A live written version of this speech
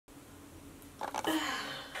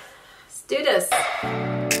Let's do this.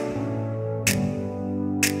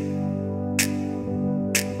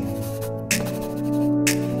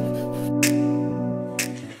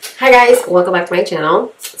 Hi guys, welcome back to my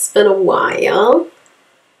channel. It's been a while.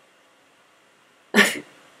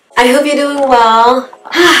 I hope you're doing well.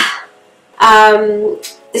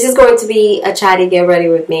 This is going to be a chatty get ready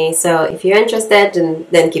with me, so if you're interested,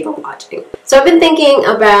 then keep on watching. So I've been thinking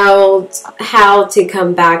about how to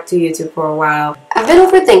come back to YouTube for a while. I've been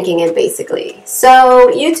overthinking it basically. So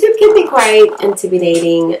YouTube can be quite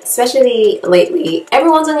intimidating, especially lately.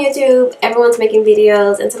 Everyone's on YouTube, everyone's making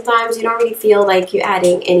videos, and sometimes you don't really feel like you're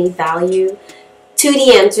adding any value to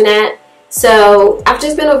the internet. So I've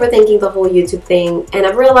just been overthinking the whole YouTube thing, and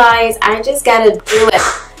I've realized I just gotta do it.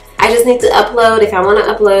 I just need to upload. If I want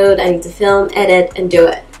to upload, I need to film, edit, and do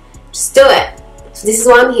it. Just do it. So this is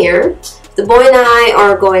why I'm here. The boy and I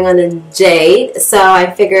are going on a date, so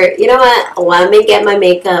I figured, you know what? Let me get my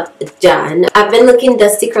makeup done. I've been looking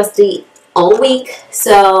dusty crusty all week,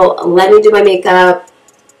 so let me do my makeup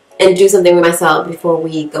and do something with myself before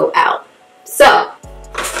we go out. So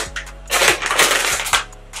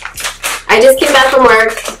I just came back from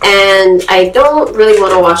work and I don't really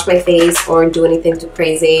want to wash my face or do anything too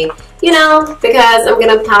crazy, you know, because I'm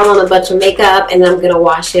going to pile on a bunch of makeup and I'm going to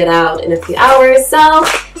wash it out in a few hours. So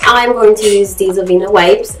I'm going to use these Aveeno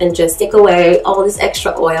wipes and just take away all this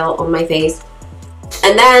extra oil on my face.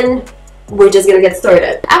 And then we're just going to get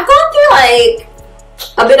started. I've gone through like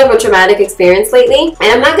a bit of a traumatic experience lately,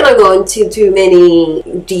 and I'm not gonna go into too many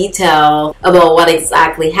detail about what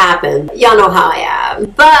exactly happened. Y'all know how I am,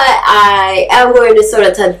 but I am going to sort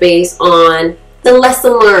of touch base on the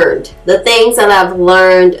lesson learned, the things that I've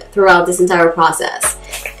learned throughout this entire process.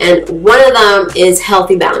 And one of them is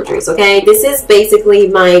healthy boundaries. Okay, this is basically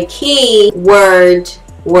my key words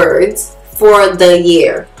for the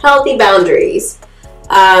year. Healthy boundaries.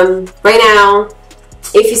 Right now,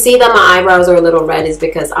 if you see that my eyebrows are a little red, it's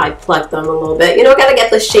because I plucked them a little bit. You know, gotta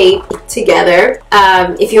get the shape together.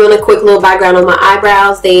 If you want a quick little background on my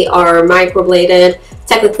eyebrows, they are microbladed.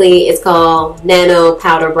 Technically, it's called nano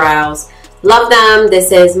powder brows. Love them.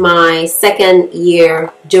 This is my second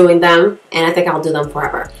year doing them, and I think I'll do them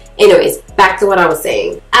forever. Anyways, back to what I was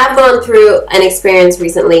saying. I've gone through an experience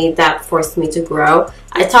recently that forced me to grow.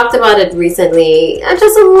 I talked about it recently,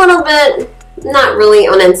 just a little bit, not really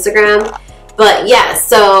on Instagram. But yeah,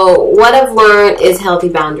 so what I've learned is healthy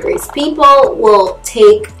boundaries. People will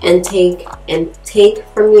take and take and take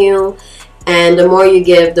from you, and the more you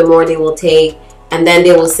give, the more they will take, and then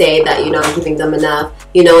they will say that you're not giving them enough.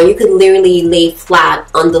 You know, you could literally lay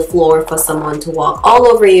flat on the floor for someone to walk all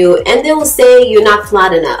over you, and they will say you're not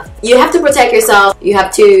flat enough. You have to protect yourself. You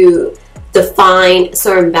have to define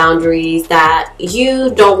certain boundaries that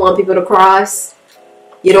you don't want people to cross.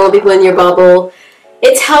 You don't want people in your bubble.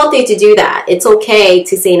 It's healthy to do that. It's okay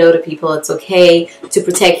to say no to people. It's okay to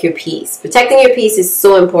protect your peace. Protecting your peace is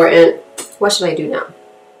so important. What should I do now?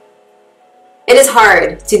 It is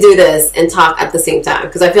hard to do this and talk at the same time,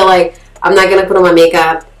 because I feel like I'm not going to put on my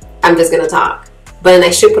makeup. I'm just going to talk. But then I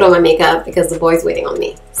should put on my makeup because the boy's waiting on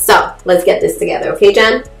me. So let's get this together. Okay,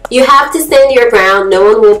 Jen? You have to stand your ground. No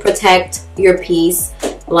one will protect your peace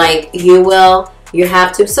like you will. You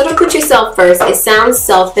have to sort of put yourself first. It sounds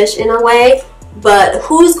selfish in a way, but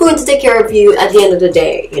who's going to take care of you at the end of the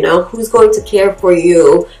day? You know, who's going to care for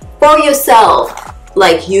you, for yourself,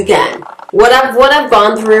 like you can? What I've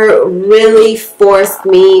gone through really forced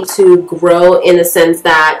me to grow, in a sense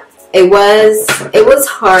that it was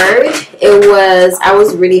hard. I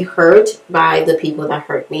was really hurt by the people that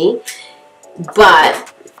hurt me,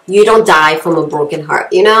 but you don't die from a broken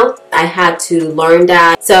heart, you know? I had to learn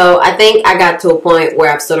that. So I think I got to a point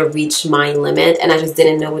where I've sort of reached my limit and I just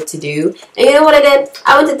didn't know what to do. And you know what I did?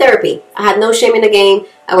 I went to therapy. I had no shame in the game.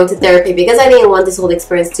 I went to therapy because I didn't want this whole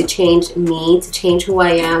experience to change me, to change who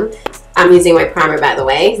I am. I'm using my primer, by the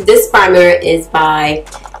way. This primer is by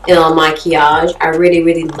Makiage. I really,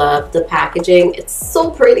 really love the packaging. It's so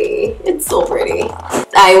pretty. It's so pretty.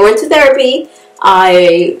 I went to therapy.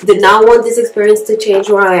 I did not want this experience to change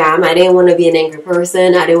who I am. I didn't want to be an angry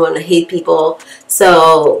person. I didn't want to hate people.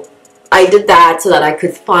 So I did that so that I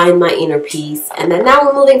could find my inner peace. And then now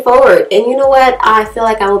we're moving forward. And you know what? I feel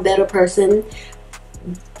like I'm a better person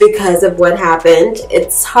because of what happened.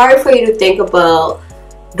 It's hard for you to think about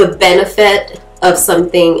the benefit of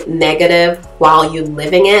something negative while you're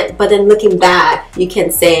living it. But then looking back, you can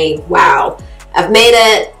say, wow, I've made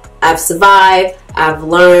it. I've survived, I've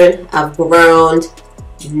learned, I've grown.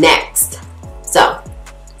 Next. So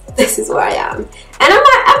this is where I am, and I'm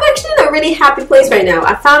actually in a really happy place right now.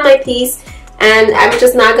 I found my peace, and I'm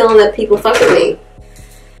just not gonna let people fuck with me.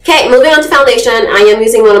 Okay, moving on to foundation. I am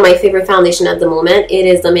using one of my favorite foundation at the moment. It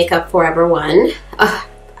is the Makeup Forever one.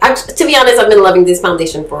 To be honest, I've been loving this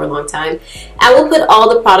foundation for a long time. I will put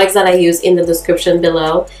all the products that I use in the description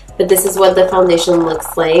below, but this is what the foundation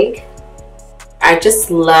looks like. I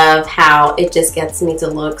just love how it just gets me to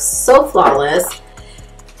look so flawless.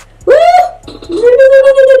 Woo! No.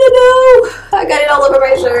 I got it all over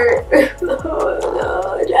my shirt. Oh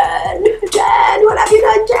no, Jen. Jen, what have you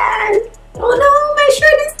done, Jen? Oh no, my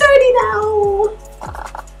shirt is dirty now.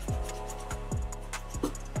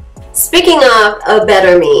 Speaking of a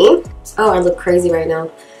better me. Oh, I look crazy right now.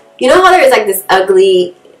 You know how there is like this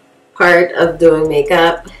ugly part of doing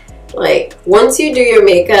makeup? Like, once you do your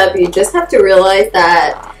makeup, you just have to realize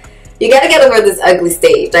that you gotta get over this ugly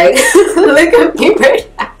stage. Like, look at me right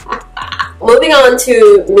now. Moving on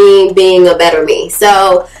to me being a better me.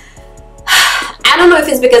 So, I don't know if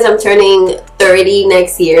it's because I'm turning 30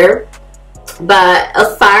 next year, but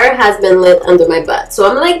a fire has been lit under my butt. So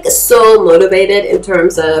I'm like so motivated in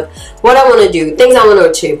terms of what I want to do, things I want to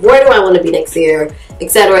achieve, where do I want to be next year,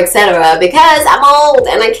 etc., etc., because I'm old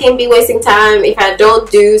and I can't be wasting time if I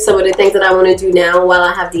don't do some of the things that I want to do now while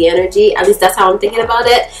I have the energy. At least that's how I'm thinking about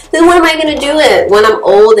it. Then when am I going to do it when I'm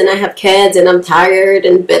old and I have kids and I'm tired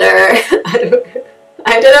and bitter?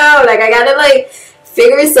 I don't know, like I gotta like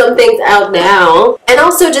figure some things out now. And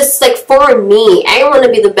also just like for me, I want to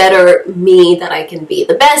be the better me that I can be,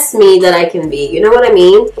 the best me that I can be, you know what I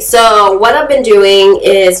mean? So what I've been doing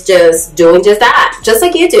is just doing just that, just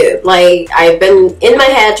like YouTube. Like I've been in my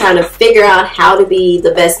head trying to figure out how to be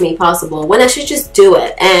the best me possible when I should just do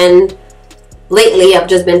it. And lately I've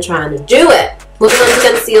just been trying to do it. Moving on to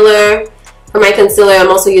concealer. For my concealer, I'm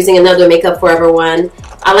also using another Makeup Forever one.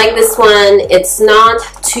 I like this one. It's not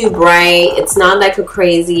too bright. It's not like a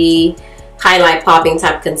crazy highlight popping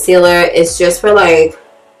type concealer. It's just for like,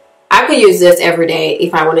 I could use this every day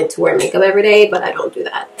if I wanted to wear makeup every day, but I don't do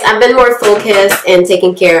that. I've been more focused and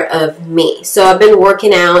taking care of me. So I've been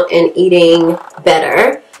working out and eating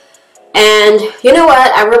better. And you know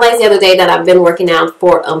what? I realized the other day that I've been working out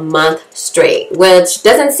for a month straight, which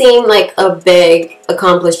doesn't seem like a big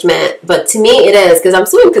accomplishment, but to me it is, because I'm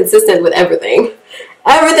so inconsistent with everything.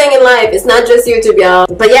 Everything in life. It's not just YouTube, y'all.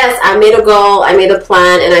 But yes, I made a goal, I made a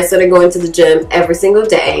plan, and I started going to the gym every single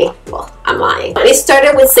day. Well, I'm lying. It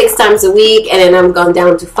started with 6 times a week, and then I've gone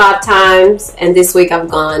down to 5 times, and this week I've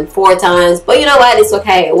gone 4 times. But you know what? It's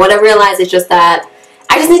okay. What I realized is just that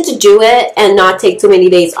I just need to do it and not take too many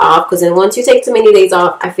days off, because then once you take too many days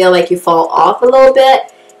off, I feel like you fall off a little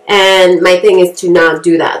bit, and my thing is to not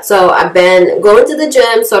do that. So I've been going to the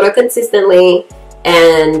gym sort of consistently,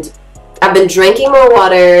 and I've been drinking more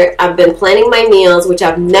water. I've been planning my meals, which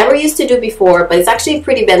I've never used to do before, but it's actually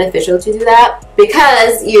pretty beneficial to do that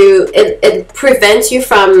because it prevents you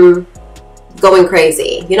from going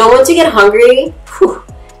crazy. You know, once you get hungry, whew,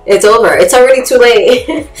 it's over. It's already too late.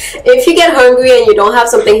 If you get hungry and you don't have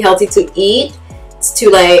something healthy to eat, it's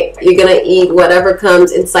too late. You're gonna eat whatever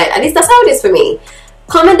comes in sight. At least that's how it is for me.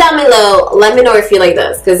 Comment down below, let me know if you like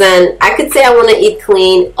this, because then I could say I want to eat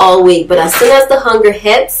clean all week, but as soon as the hunger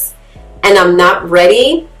hits and I'm not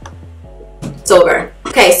ready, it's over.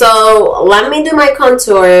 Okay, so let me do my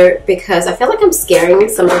contour because I feel like I'm scaring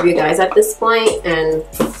some of you guys at this point, and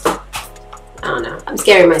I don't know, I'm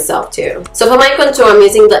scaring myself too. So for my contour, I'm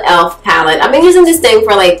using the e.l.f. palette. I've been using this thing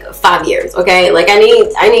for like 5 years, okay? Like I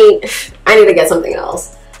need to get something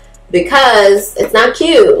else because it's not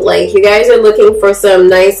cute. Like you guys are looking for some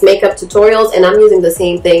nice makeup tutorials and I'm using the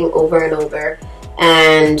same thing over and over.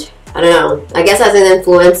 And I don't know, I guess as an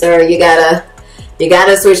influencer, you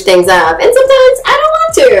gotta switch things up. And sometimes I don't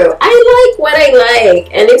want to. I like what I like.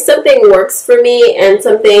 And if something works for me and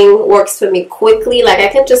something works for me quickly, like I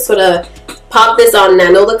can just sort of pop this on and I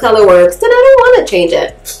know the color works, then I don't want to change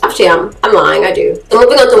it. Actually, I'm lying, I do. So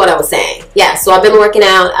moving on to what I was saying. Yeah, so I've been working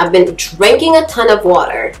out. I've been drinking a ton of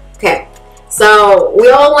water. Okay, so we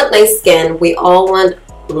all want nice skin. We all want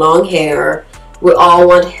long hair. We all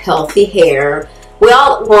want healthy hair. We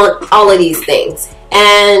all want all of these things.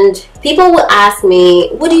 And people will ask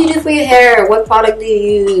me, what do you do for your hair? What product do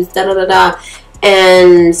you use? Da da da da.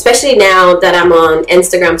 And especially now that I'm on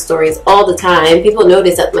Instagram stories all the time, people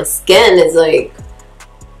notice that my skin is like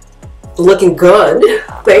looking good.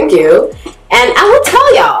 Thank you. And I will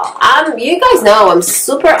tell y'all, you guys know I'm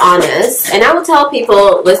super honest, and I will tell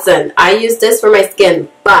people, listen, I use this for my skin,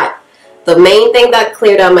 but the main thing that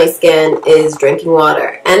cleared out my skin is drinking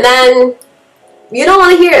water. And then you don't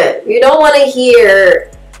want to hear it. You don't want to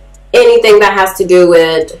hear anything that has to do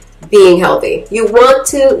with being healthy. You want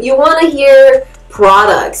to hear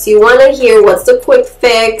products. You want to hear what's the quick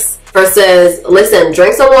fix versus, listen,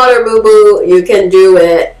 drink some water, boo-boo. You can do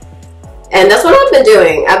it. And that's what I've been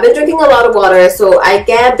doing. I've been drinking a lot of water, so I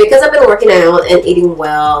get, because I've been working out and eating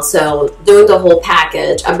well, so doing the whole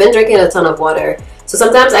package, I've been drinking a ton of water. So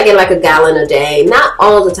sometimes I get like a gallon a day, not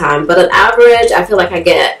all the time, but on average, I feel like I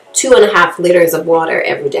get 2.5 liters of water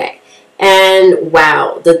every day. And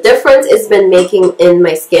wow, the difference it's been making in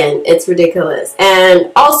my skin, it's ridiculous.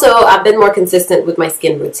 And also, I've been more consistent with my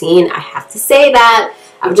skin routine. I have to say that.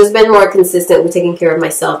 I've just been more consistent with taking care of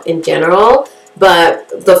myself in general. But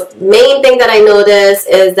the main thing that I notice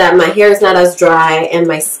is that my hair is not as dry and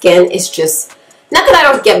my skin is just, not that I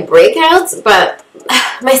don't get breakouts, but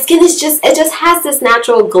my skin is just, it just has this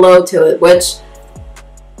natural glow to it, which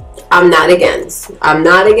I'm not against. I'm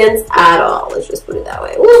not against at all. Let's just put it that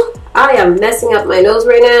way. Woo, I am messing up my nose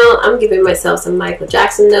right now. I'm giving myself some Michael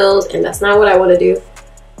Jackson nose, and that's not what I want to do.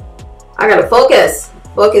 I gotta focus.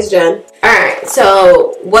 Focus, Jen. Alright,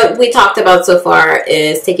 so what we talked about so far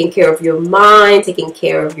is taking care of your mind, taking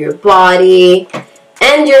care of your body,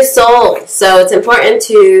 and your soul. So it's important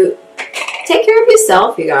to take care of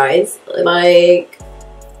yourself, you guys. Like,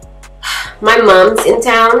 my mom's in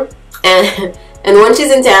town, and when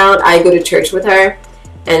she's in town, I go to church with her.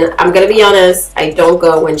 And I'm gonna be honest, I don't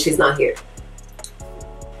go when she's not here.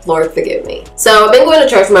 Lord forgive me. So I've been going to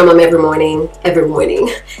church with my mom every morning,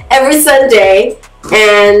 every Sunday.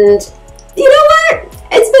 And you know what?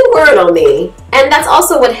 It's been growing on me. And that's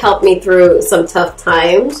also what helped me through some tough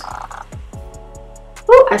times.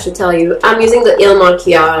 Oh, I should tell you, I'm using the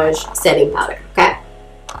Makiage setting powder, okay?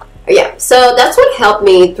 Yeah, so that's what helped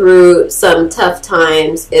me through some tough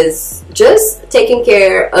times, is just taking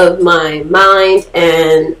care of my mind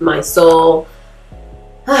and my soul.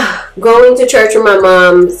 Going to church with my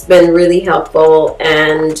mom has been really helpful,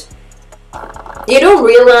 and you don't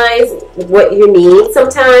realize what you need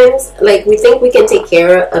sometimes. Like, we think we can take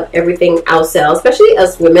care of everything ourselves, especially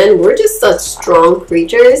us women. We're just such strong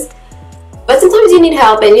creatures. But sometimes you need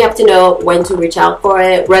help, and you have to know when to reach out for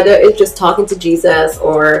it, whether it's just talking to Jesus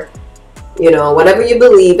or, you know, whatever you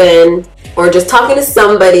believe in, or just talking to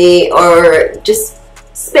somebody, or just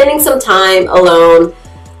spending some time alone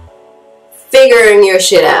figuring your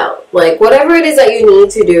shit out. Like, whatever it is that you need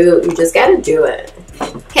to do, you just gotta do it.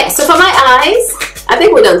 Okay, so for my eyes, I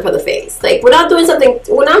think we're done for the face. Like, we're not doing something,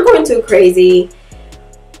 we're not going too crazy.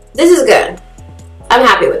 This is good. I'm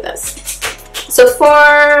happy with this. So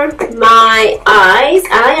for my eyes,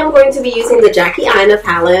 I am going to be using the Jackie Aina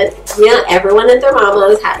palette. Yeah, everyone and their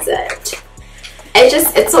mamas has it.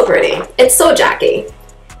 It's so pretty. It's so Jackie.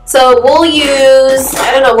 So we'll use,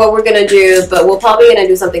 I don't know what we're gonna do, but we're probably gonna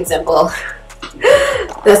do something simple.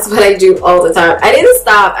 That's what I do all the time. I need to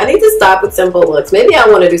stop. I need to stop with simple looks. Maybe I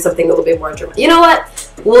want to do something a little bit more dramatic. You know what?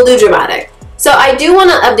 We'll do dramatic. So I do want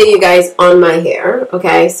to update you guys on my hair.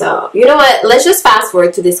 Okay, so you know what? Let's just fast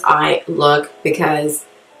forward to this eye look, because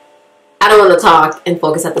I don't want to talk and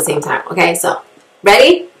focus at the same time. Okay, so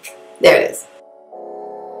ready? There it is.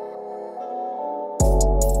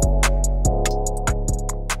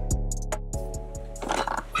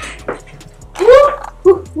 Woo,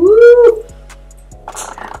 woo, woo.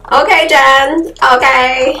 Okay, Jen.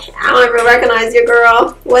 Okay. I don't even recognize you,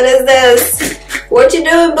 girl. What is this? What you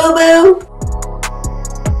doing, boo-boo?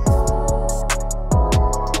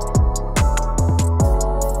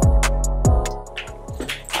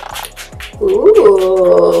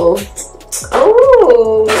 Ooh.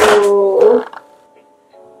 Oh.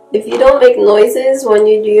 If you don't make noises when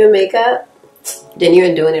you do your makeup, then you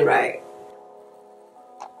ain't doing it right.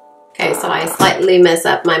 Okay, so I slightly mess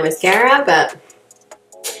up my mascara, but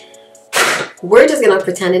we're just gonna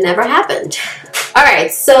pretend it never happened.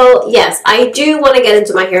 Alright, so yes, I do want to get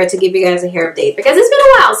into my hair to give you guys a hair update, because it's been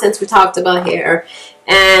a while since we talked about hair.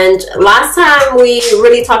 And last time we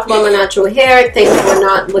really talked about my natural hair, things were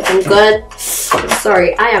not looking good.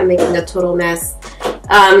 Sorry, I am making a total mess.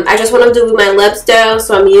 I just want to do my lips though,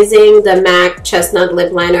 so I'm using the MAC Chestnut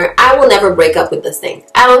lip liner. I will never break up with this thing.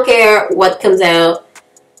 I don't care what comes out.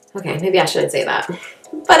 Okay, maybe I shouldn't say that,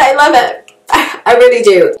 but I love it. I really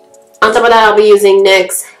do. On top of that, I'll be using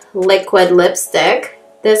NYX liquid lipstick.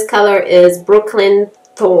 This color is Brooklyn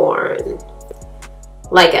Thorn.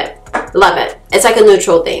 Like it. Love it. It's like a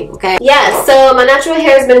neutral theme, okay? Yeah, so my natural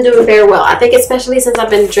hair has been doing very well. I think especially since I've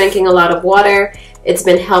been drinking a lot of water, it's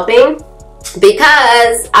been helping,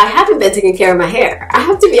 because I haven't been taking care of my hair. I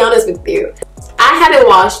have to be honest with you. I haven't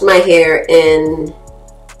washed my hair in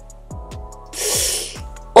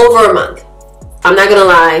over a month. I'm not gonna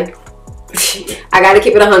lie. I gotta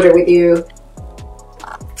keep it 100 with you.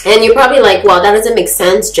 And you're probably like, well, that doesn't make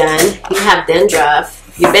sense, Jen. You have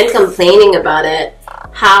dandruff. You've been complaining about it.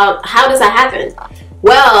 How does that happen?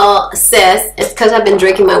 Well, sis, it's because I've been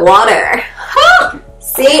drinking my water.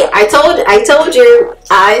 See, I told you.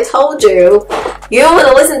 You don't want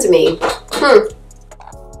to listen to me.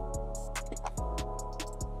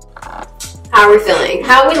 How are we feeling?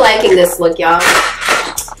 How are we liking this look, y'all?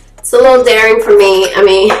 It's a little daring for me. I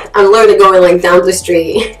mean, I'm literally going like down the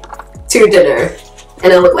street to dinner,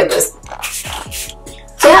 and I look like this.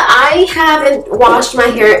 So yeah, I haven't washed my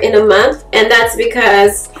hair in a month, and that's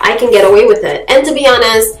because I can get away with it. And to be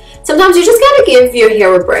honest, sometimes you just gotta give your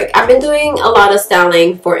hair a break. I've been doing a lot of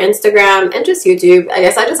styling for Instagram and just YouTube. I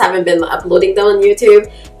guess I just haven't been uploading them on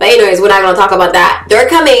YouTube. But anyways, we're not gonna talk about that. They're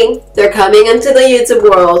coming. They're coming into the YouTube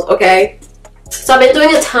world, okay? So I've been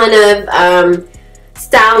doing a ton of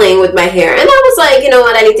styling with my hair, and I was like, you know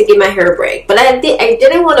what, I need to give my hair a break. But I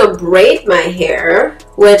didn't want to braid my hair,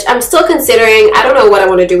 which I'm still considering. I don't know what I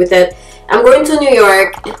want to do with it. I'm going to New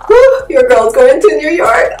York. Woo, your girl's going to New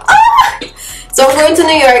York. Ah! So I'm going to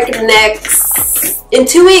New York in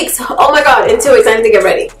 2 weeks. Oh my god, in 2 weeks I need to get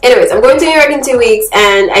ready. Anyways, I'm going to New York in 2 weeks,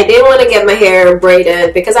 and I didn't want to get my hair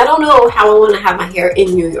braided because I don't know how I want to have my hair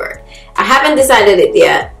in New York. I haven't decided it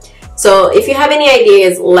yet. So if you have any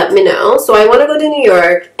ideas, let me know. So I want to go to New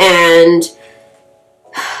York, and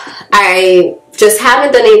I just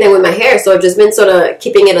haven't done anything with my hair. So I've just been sort of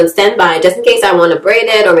keeping it on standby just in case I want to braid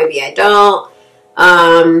it, or maybe I don't.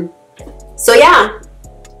 So yeah,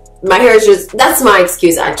 my hair is just, that's my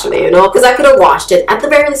excuse actually, you know, because I could have washed it. At the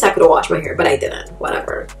very least, I could have washed my hair, but I didn't.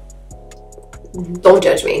 Whatever. Don't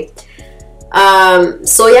judge me.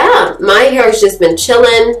 So yeah, my hair has just been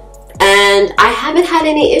chilling. And I haven't had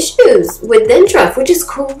any issues with dandruff, which is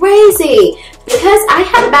crazy because I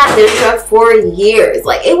had bad dandruff for years.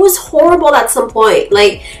 Like, it was horrible at some point.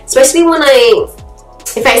 Like, especially when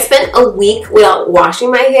if I spent a week without washing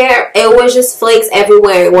my hair, it was just flakes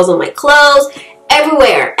everywhere. It was on my clothes,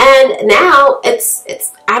 everywhere. And now I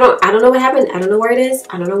don't know what happened. I don't know where it is.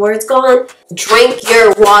 I don't know where it's gone. Drink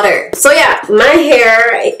your water. So yeah, my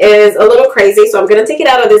hair is a little crazy. So I'm going to take it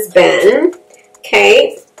out of this bin.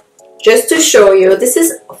 Okay. Just to show you, this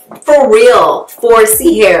is for real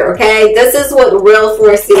 4C hair, okay? This is what real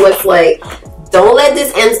 4C looks like. Don't let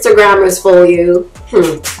these Instagrammers fool you.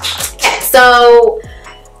 Okay, so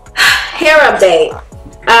hair update.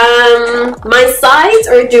 My sides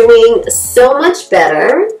are doing so much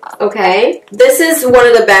better, okay? This is one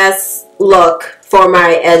of the best look for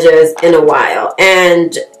my edges in a while,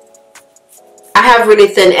 and I have really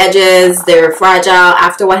thin edges. They're fragile.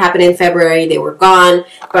 After what happened in February, they were gone,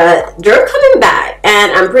 but they're coming back,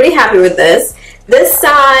 and I'm pretty happy with this. This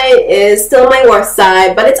side is still my worst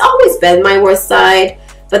side, but it's always been my worst side.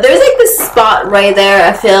 But there's like this spot right there,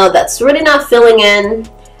 I feel, that's really not filling in.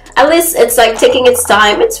 At least it's like taking its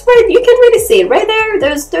time. It's right, you can really see it right there.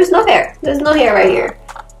 There's no hair. There's no hair right here.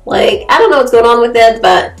 Like, I don't know what's going on with it,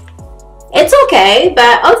 but it's okay.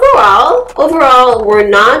 But overall, we're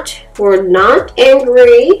not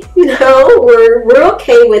angry, you know, we're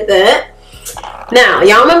okay with it. Now,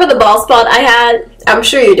 y'all remember the bald spot I had? I'm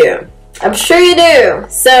sure you do. I'm sure you do.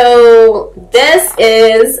 So this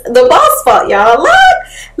is the bald spot, y'all.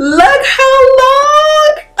 Look how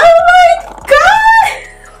long. Oh my god.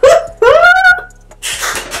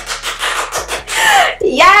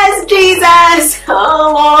 Yes, Jesus.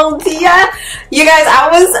 Oh dear. You guys, I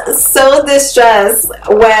was so distressed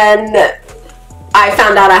when I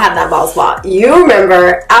found out I had that bald spot. You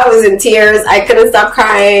remember, I was in tears. I couldn't stop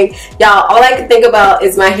crying. Y'all, all I could think about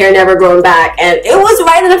is my hair never growing back. And it was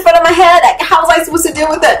right in the front of my head. Like, how was I supposed to deal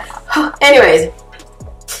with it? Anyways,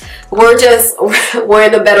 we're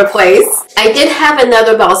in a better place. I did have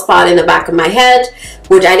another bald spot in the back of my head,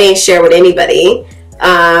 which I didn't share with anybody.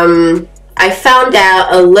 I found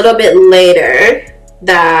out a little bit later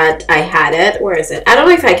that I had it. Where is it? I don't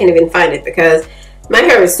know if I can even find it because my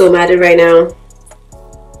hair is so matted right now.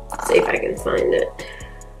 Let's see if I can find it.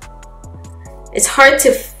 It's hard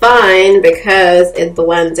to find because it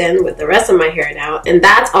blends in with the rest of my hair now, and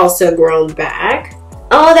that's also grown back.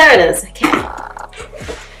 Oh, there it is. Okay.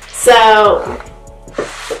 So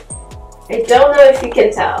I don't know if you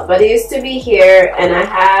can tell, but it used to be here, and I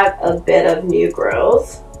have a bit of new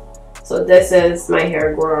growth. So this is my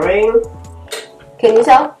hair growing. Can you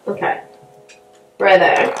tell? Okay. Right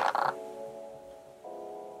there.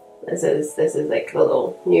 This is like a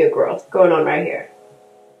little new growth going on right here.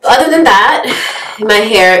 Other than that, my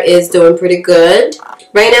hair is doing pretty good.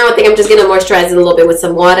 Right now, I think I'm just gonna moisturize it a little bit with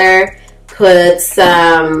some water, put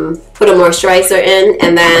a moisturizer in,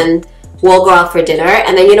 and then we'll go out for dinner.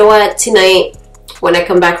 And then you know what? Tonight, when I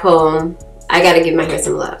come back home, I gotta give my hair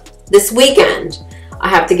some love. This weekend, I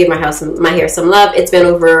have to give my hair some love. It's been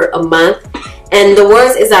over a month. And the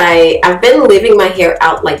worst is I've been leaving my hair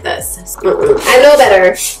out like this. I know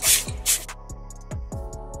better.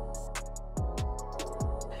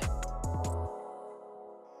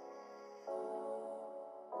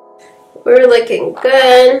 we're looking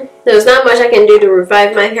good. There's not much I can do to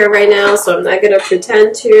revive my hair right now, so I'm not gonna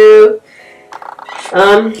pretend to.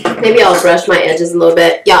 Maybe I'll brush my edges a little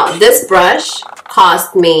bit. Y'all, this brush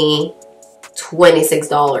cost me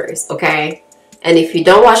 $26, okay? And if you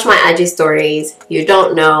don't watch my IG stories, you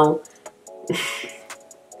don't know.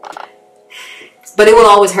 But it will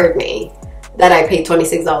always hurt me that I paid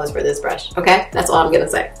 $26 for this brush, okay? That's all I'm gonna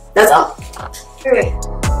say. That's all. Okay.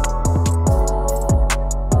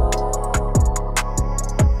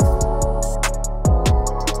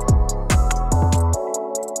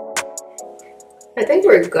 I think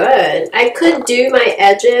we're good. I could do my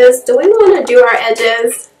edges. Do we want to do our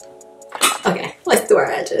edges? Okay, let's do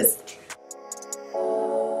our edges.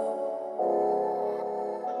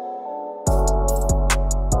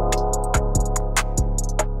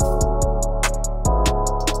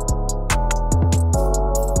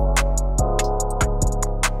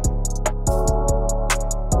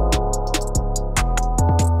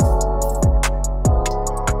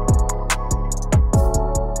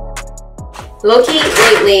 Low-key,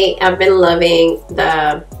 lately, I've been loving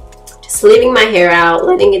just leaving my hair out,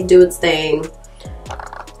 letting it do its thing.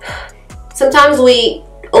 Sometimes we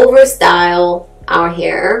overstyle our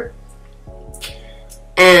hair,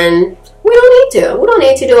 and we don't need to. We don't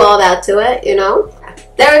need to do all that to it, you know?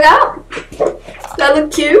 There we go. Does that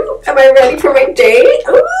look cute? Am I ready for my date?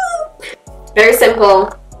 Ooh. Very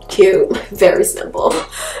simple, cute, very simple.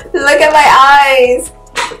 Look at my eyes.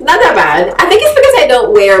 Not that bad. I think it's because I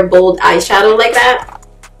don't wear bold eyeshadow like that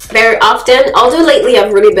very often. Although lately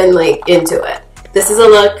I've really been like into it. This is a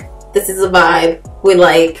look. This is a vibe. We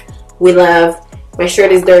like. We love. My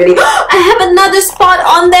shirt is dirty. I have another spot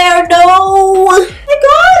on there. No. Oh my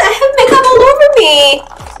god. I have makeup all over me.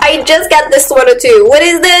 I just got this sweater too. What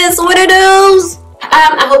is this? What are those?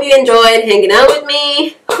 I hope you enjoyed hanging out with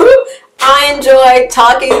me. I enjoyed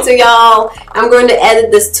talking to y'all. I'm going to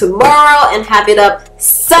edit this tomorrow and have it up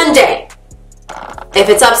Sunday. If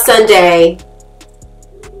it's up Sunday,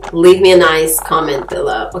 leave me a nice comment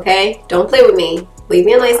below, okay? Don't play with me. Leave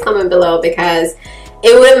me a nice comment below because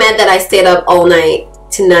it would have meant that I stayed up all night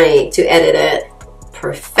tonight to edit it,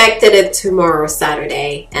 perfected it tomorrow,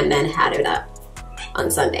 Saturday, and then had it up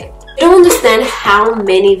on Sunday. You don't understand how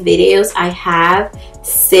many videos I have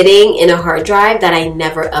sitting in a hard drive that I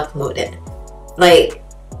never uploaded. Like,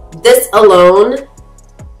 this alone,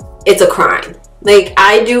 it's a crime. Like,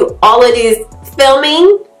 I do all of these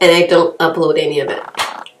filming and I don't upload any of it.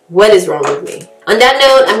 What is wrong with me? On that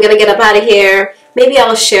note, I'm gonna get up out of here. Maybe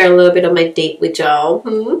I'll share a little bit of my date with y'all.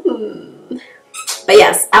 But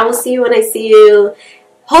yes, I will see you when I see you.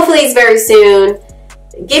 Hopefully it's very soon.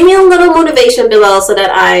 Give me a little motivation below so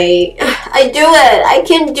that I do it. I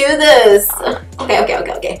can do this.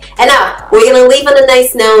 Okay. And now, we're going to leave on a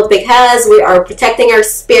nice note because we are protecting our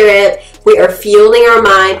spirit. We are fueling our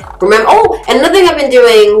mind. Remember, oh, another thing I've been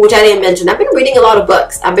doing, which I didn't mention, I've been reading a lot of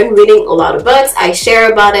books. I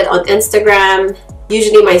share about it on Instagram,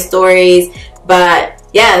 usually my stories. But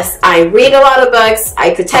yes, I read a lot of books.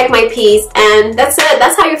 I protect my peace. And that's it.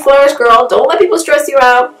 That's how you flourish, girl. Don't let people stress you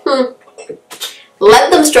out.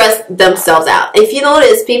 Let them stress themselves out. If you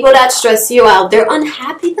notice, people that stress you out, they're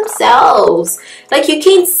unhappy themselves. Like, you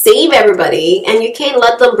can't save everybody, and you can't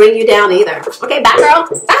let them bring you down either. Okay, bye, girl.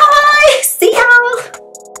 Bye.